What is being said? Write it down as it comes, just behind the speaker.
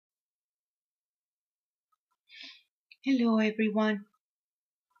Hello everyone,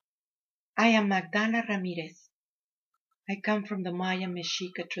 I am Magdala Ramirez. I come from the Maya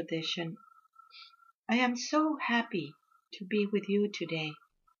Mexica tradition. I am so happy to be with you today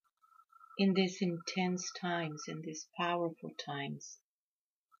in these intense times, in these powerful times.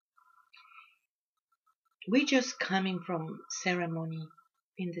 We just coming from ceremony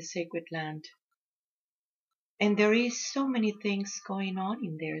in the sacred land, and there is so many things going on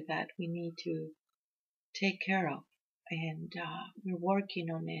in there that we need to take care of, and we're working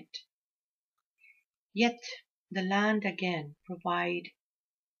on it. Yet the land again provide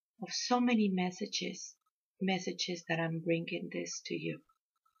of so many messages that I'm bringing this to you.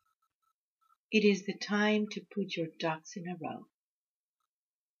 It is the time to put your ducks in a row.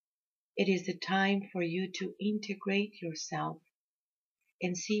 It is the time for you to integrate yourself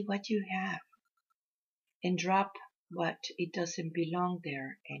and see what you have and drop what it doesn't belong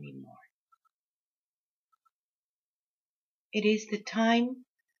there anymore. It is the time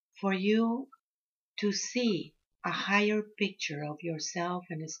for you to see a higher picture of yourself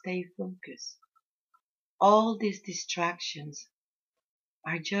and stay focused. All these distractions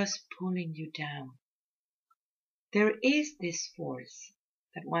are just pulling you down. There is this force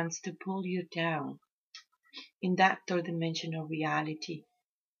that wants to pull you down in that third dimensional reality.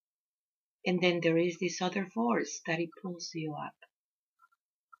 And then there is this other force that it pulls you up.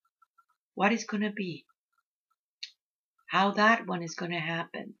 What is going to be? How that one is going to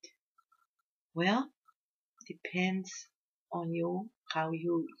happen? Well, depends on you, how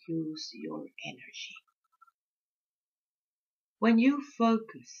you use your energy. When you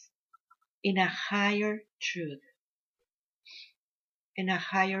focus in a higher truth, in a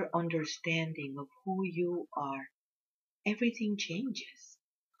higher understanding of who you are, everything changes.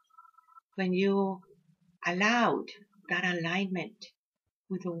 When you allowed that alignment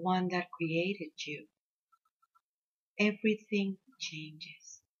with the one that created you, everything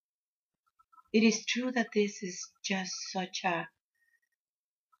changes. It is true that this is just such a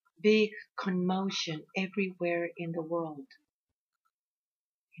big commotion everywhere in the world.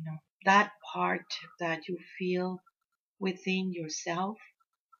 That part that you feel within yourself,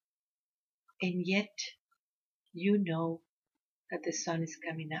 and yet you know that the sun is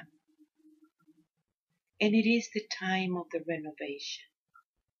coming up. And it is the time of the renovation.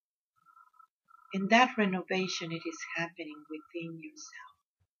 And that renovation, it is happening within yourself.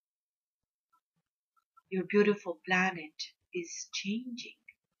 Your beautiful planet is changing.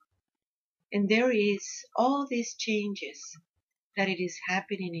 And there is all these changes that it is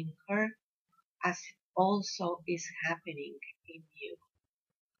happening in her as it also is happening in you.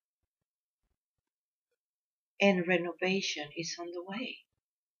 And renovation is on the way.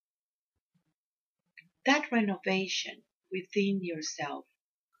 That renovation within yourself,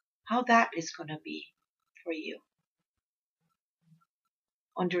 how that is going to be for you.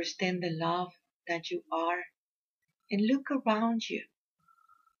 Understand the love that you are and look around you.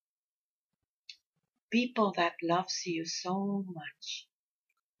 People that loves you so much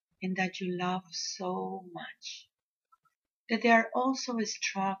and that you love so much that they are also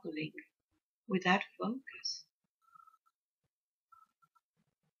struggling with that focus.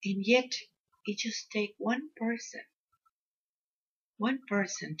 And yet it just takes one person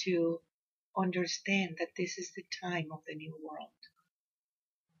to understand that this is the time of the new world.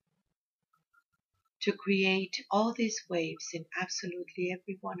 To create all these waves in absolutely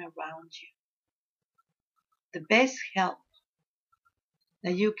everyone around you. The best help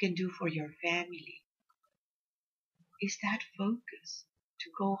that you can do for your family is that focus to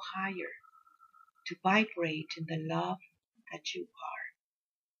go higher, to vibrate in the love that you are.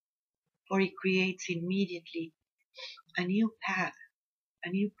 For it creates immediately a new path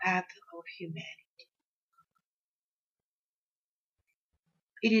of humanity.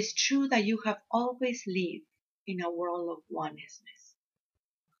 It is true that you have always lived in a world of oneness.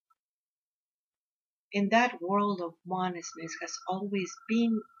 And that world of oneness has always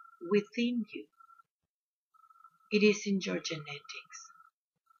been within you. It is in your genetics.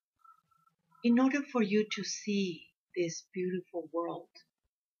 In order for you to see this beautiful world,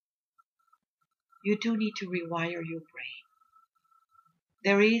 you do need to rewire your brain.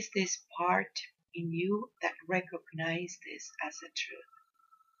 There is this part in you that recognizes this as a truth.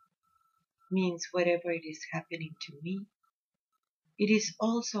 Means whatever it is happening to me, it is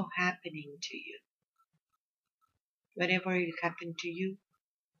also happening to you. Whatever it happened to you,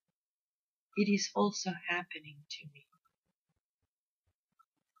 it is also happening to me.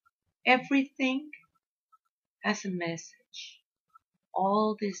 Everything has a message.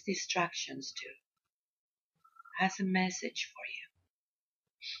 All these distractions do has a message for you.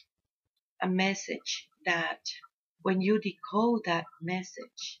 A message that When you decode that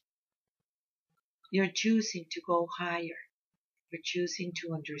message, you're choosing to go higher. You're choosing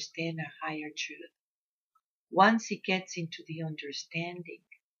to understand a higher truth. Once it gets into the understanding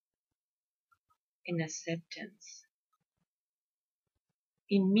and acceptance,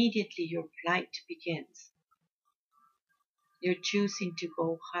 immediately your flight begins. You're choosing to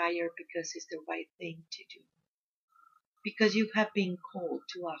go higher because it's the right thing to do. Because you have been called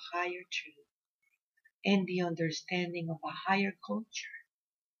to a higher truth and the understanding of a higher culture.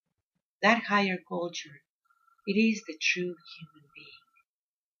 That higher culture, it is the true human being.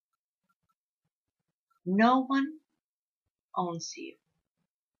 No one owns you.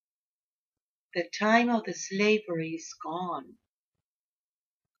 The time of the slavery is gone.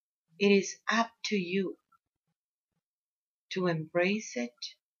 It is up to you to embrace it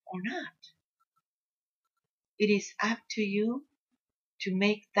or not. It is up to you to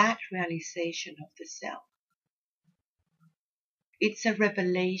make that realization of the self. It's a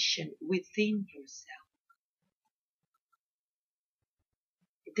revelation within yourself.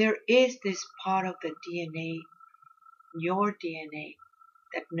 There is this part of the DNA, your DNA,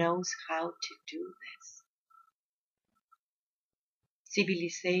 that knows how to do this.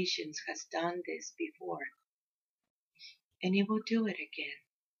 Civilizations has done this before, and it will do it again.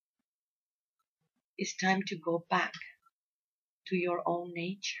 It's time to go back to your own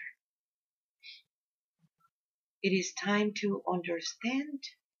nature. It is time to understand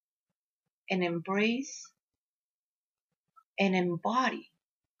and embrace and embody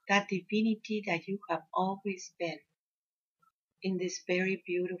that divinity that you have always been in this very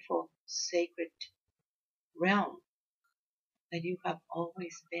beautiful sacred realm that you have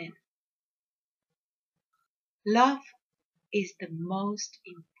always been. Love is the most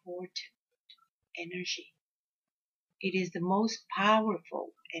important energy. It is the most powerful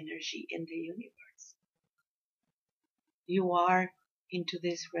energy in the universe. You are into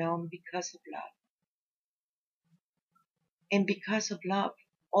this realm because of love. And because of love,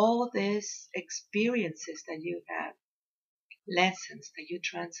 all these experiences that you have, lessons that you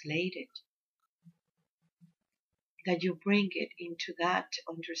translated, that you bring it into that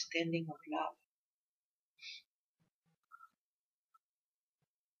understanding of love.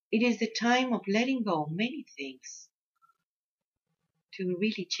 It is the time of letting go of many things, to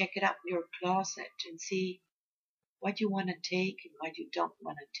really check it out in your closet and see what you want to take and what you don't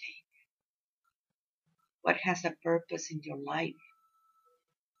want to take. What has a purpose in your life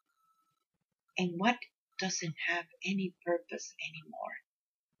and what doesn't have any purpose anymore.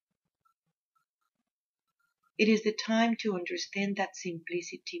 It is the time to understand that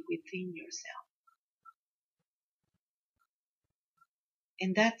simplicity within yourself.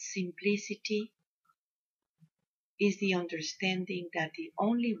 And that simplicity is the understanding that the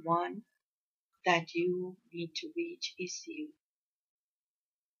only one that you need to reach is you.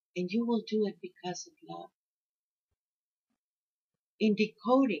 And you will do it because of love. In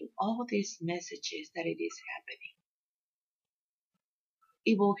decoding all these messages that it is happening,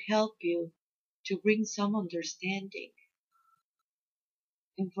 it will help you to bring some understanding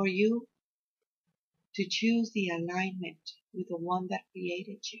and for you to choose the alignment with the one that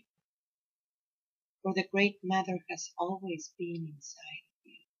created you. For the Great Mother has always been inside of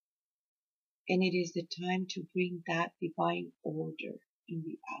you. And it is the time to bring that divine order in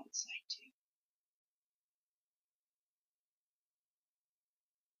the outside too.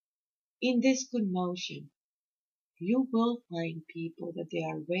 In this good motion, you will find people that they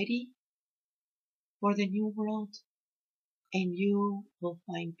are ready for the new world, and you will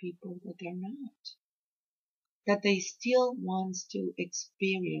find people that they're not. That they still want to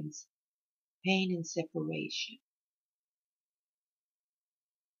experience pain and separation.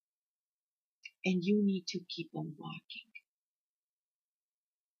 And you need to keep on walking.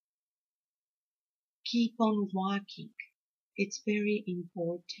 Keep on walking. It's very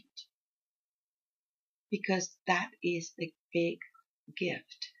important. Because that is the big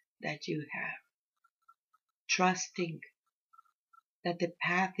gift that you have. Trusting that the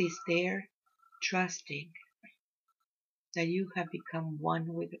path is there, trusting that you have become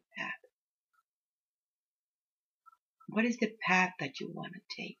one with the path. What is the path that you want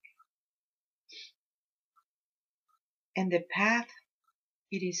to take? And the path,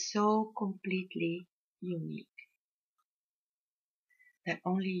 it is so completely unique that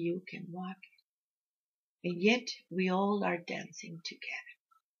only you can walk it. And yet we all are dancing together.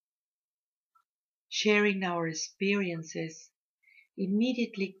 Sharing our experiences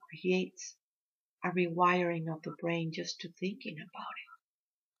immediately creates a rewiring of the brain just to thinking about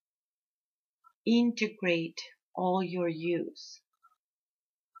it. Integrate all your use,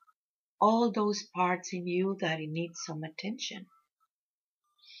 all those parts in you that it needs some attention,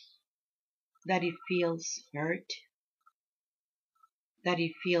 that it feels hurt, that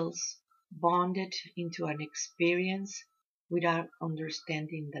it feels bonded into an experience without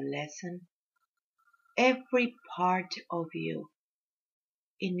understanding the lesson. Every part of you,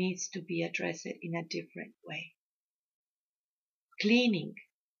 it needs to be addressed in a different way. Cleaning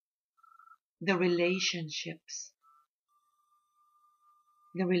the relationships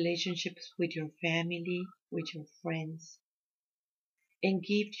with your family, with your friends, and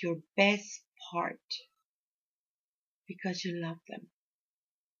give your best part because you love them.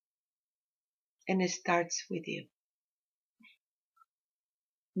 And it starts with you.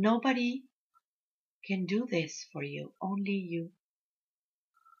 Nobody can do this for you, only you.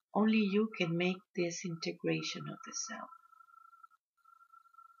 Only you can make this integration of the self,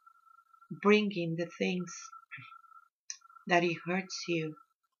 bringing the things that it hurts you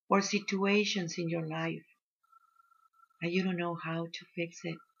or situations in your life and you don't know how to fix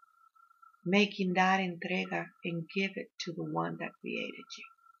it, making that entrega and give it to the one that created you.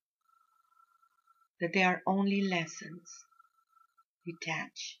 That they are only lessons.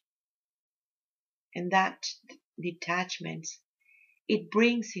 Detach. And that detachment, it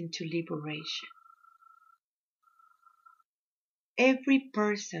brings into liberation. Every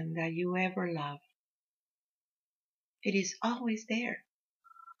person that you ever love, it is always there.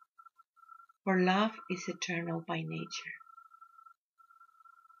 For love is eternal by nature.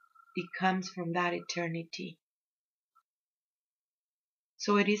 It comes from that eternity.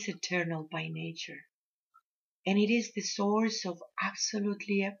 So it is eternal by nature. And it is the source of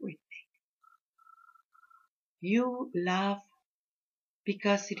absolutely everything. You love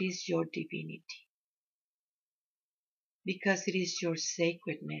because it is your divinity. Because it is your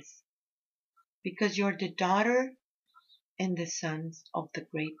sacredness. Because you're the daughter and the sons of the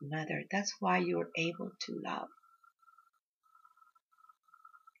Great Mother. That's why you're able to love.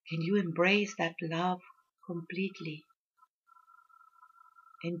 Can you embrace that love completely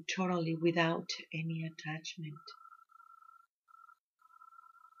and totally without any attachment?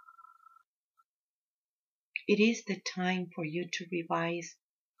 It is the time for you to revise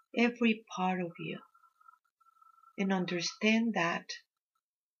every part of you and understand that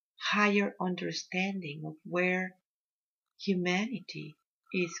higher understanding of where humanity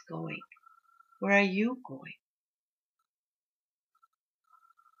is going. Where are you going?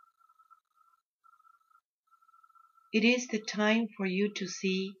 It is the time for you to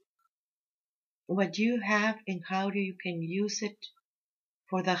see what you have and how you can use it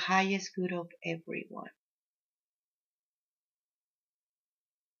for the highest good of everyone.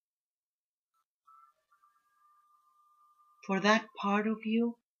 For that part of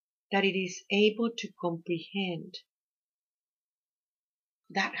you that it is able to comprehend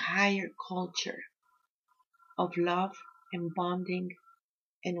that higher culture of love and bonding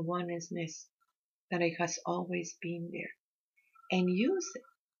and oneness that it has always been there, and use it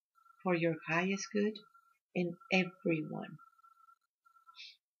for your highest good in everyone.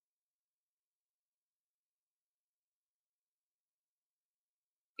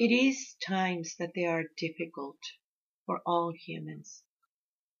 It is times that they are difficult for all humans.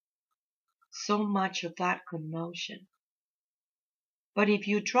 So much of that commotion. But if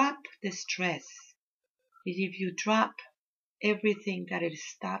you drop the stress, if you drop everything that it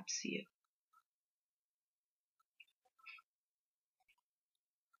stops you,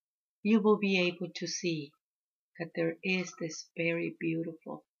 you will be able to see that there is this very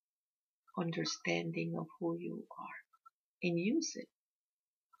beautiful understanding of who you are, and use it.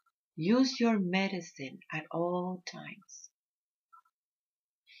 Use your medicine at all times.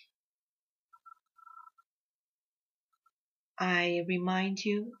 I remind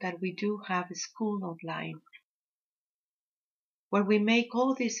you that we do have a school of life where we make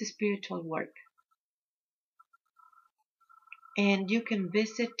all this spiritual work. And you can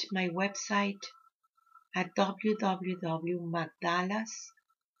visit my website at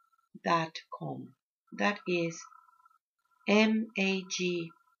www.magdalas.com. That is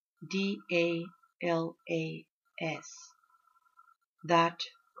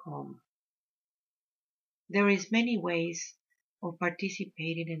MAGDALAS.com. There is many ways of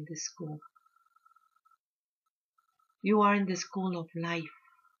participating in the school. You are in the school of life.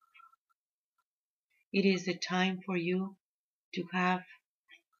 It is the time for you to have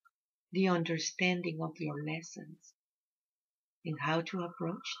the understanding of your lessons and how to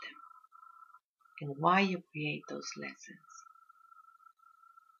approach them and why you create those lessons.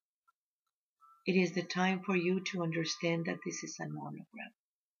 It is the time for you to understand that this is an hologram.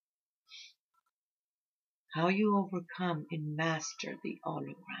 How you overcome and master the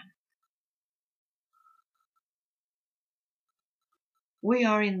hologram. We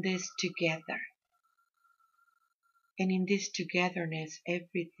are in this together. And in this togetherness,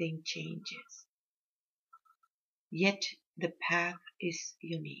 everything changes. Yet the path is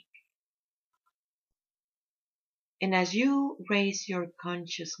unique. And as you raise your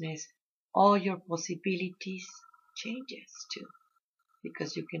consciousness, all your possibilities changes too,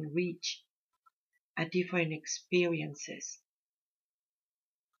 because you can reach a different experiences.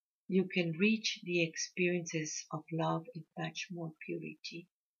 You can reach the experiences of love in much more purity.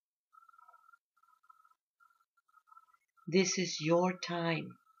 This is your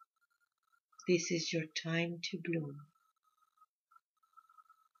time. This is your time to bloom.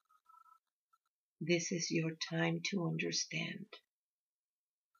 This is your time to understand.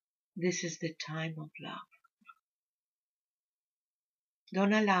 This is the time of love.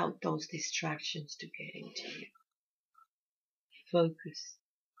 Don't allow those distractions to get into you. Focus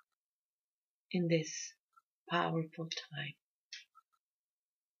in this powerful time.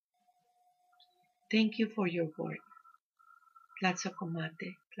 Thank you for your work.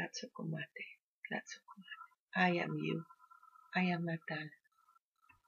 Tlatzocomate, Tlatzocomate, Tlatzocomate. I am you. I am Natal.